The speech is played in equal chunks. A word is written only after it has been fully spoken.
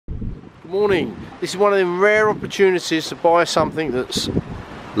Morning. This is one of them rare opportunities to buy something that's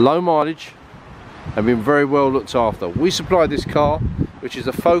low mileage and been very well looked after. We supplied this car, which is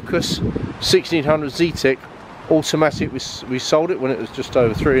a Focus 1600 ZETEC automatic. We sold it when it was just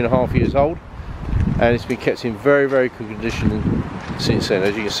over 3.5 years old, and it's been kept in very good condition since then.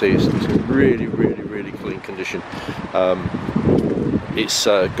 As you can see, it's in really clean condition. It's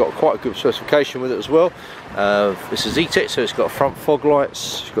got quite a good specification with it as well. It's a ZETEC, so it's got front fog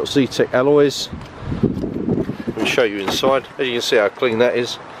lights, it's got ZETEC alloys. Let me show you inside. As you can see how clean that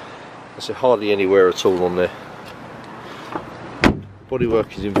is. There's hardly any wear at all on there.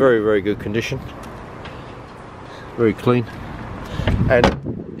 Bodywork is in very good condition. Very clean. And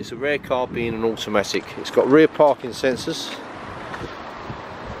it's a rare car being an automatic. It's got rear parking sensors.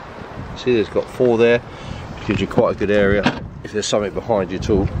 See, there's got 4 there, which gives you quite a good area if there's something behind you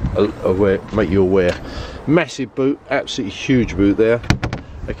to make you aware. Massive boot, absolutely huge boot there.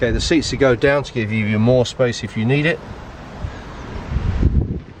 Okay, the seats to go down to give you more space if you need it.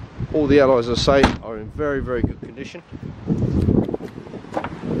 All the alloys, as I say, are in very good condition.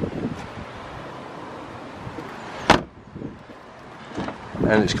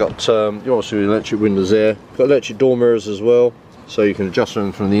 And it's got you obviously electric windows there. Got electric door mirrors as well, so you can adjust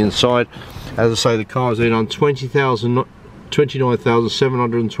them from the inside. As I say, the car is in on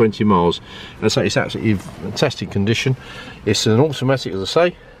 29,720 miles. And I say it's absolutely fantastic condition. It's an automatic, as I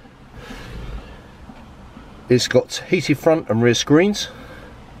say. It's got heated front and rear screens,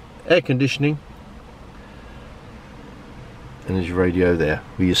 air conditioning, and there's your radio there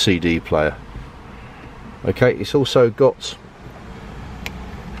with your CD player. Okay, it's also got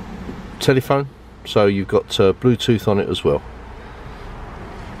telephone, so you've got Bluetooth on it as well.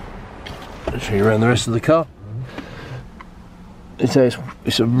 I'll show you around the rest of the car. It's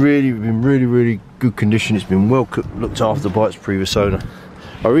a really good condition. It's been well looked after by its previous owner.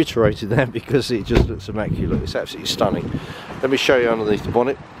 I reiterated that because it just looks immaculate. It's absolutely stunning. Let me show you underneath the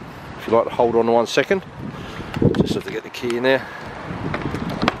bonnet. If you like to hold on 1 second, just have to get the key in there.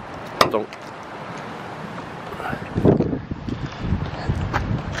 Donk.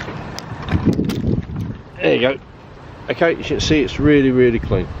 There you go. Okay, you can see it's really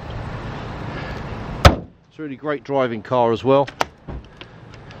clean. It's a really great driving car as well.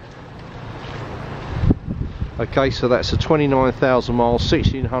 Okay, so that's a 29,000 miles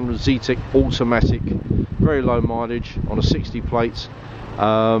 1600 ZETEC automatic, very low mileage on a 60 plates.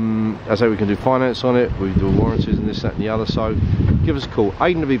 As I say, we can do finance on it, we do warranties and this, that and the other, so give us a call.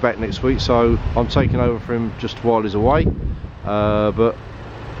 Aidan will be back next week, so I'm taking over for him just while he's away, but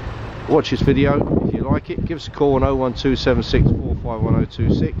watch this video if you like it. Give us a call on 01276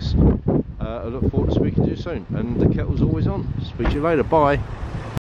 451026. I look forward to speaking to you soon, and the kettle's always on. Speak to you later, bye.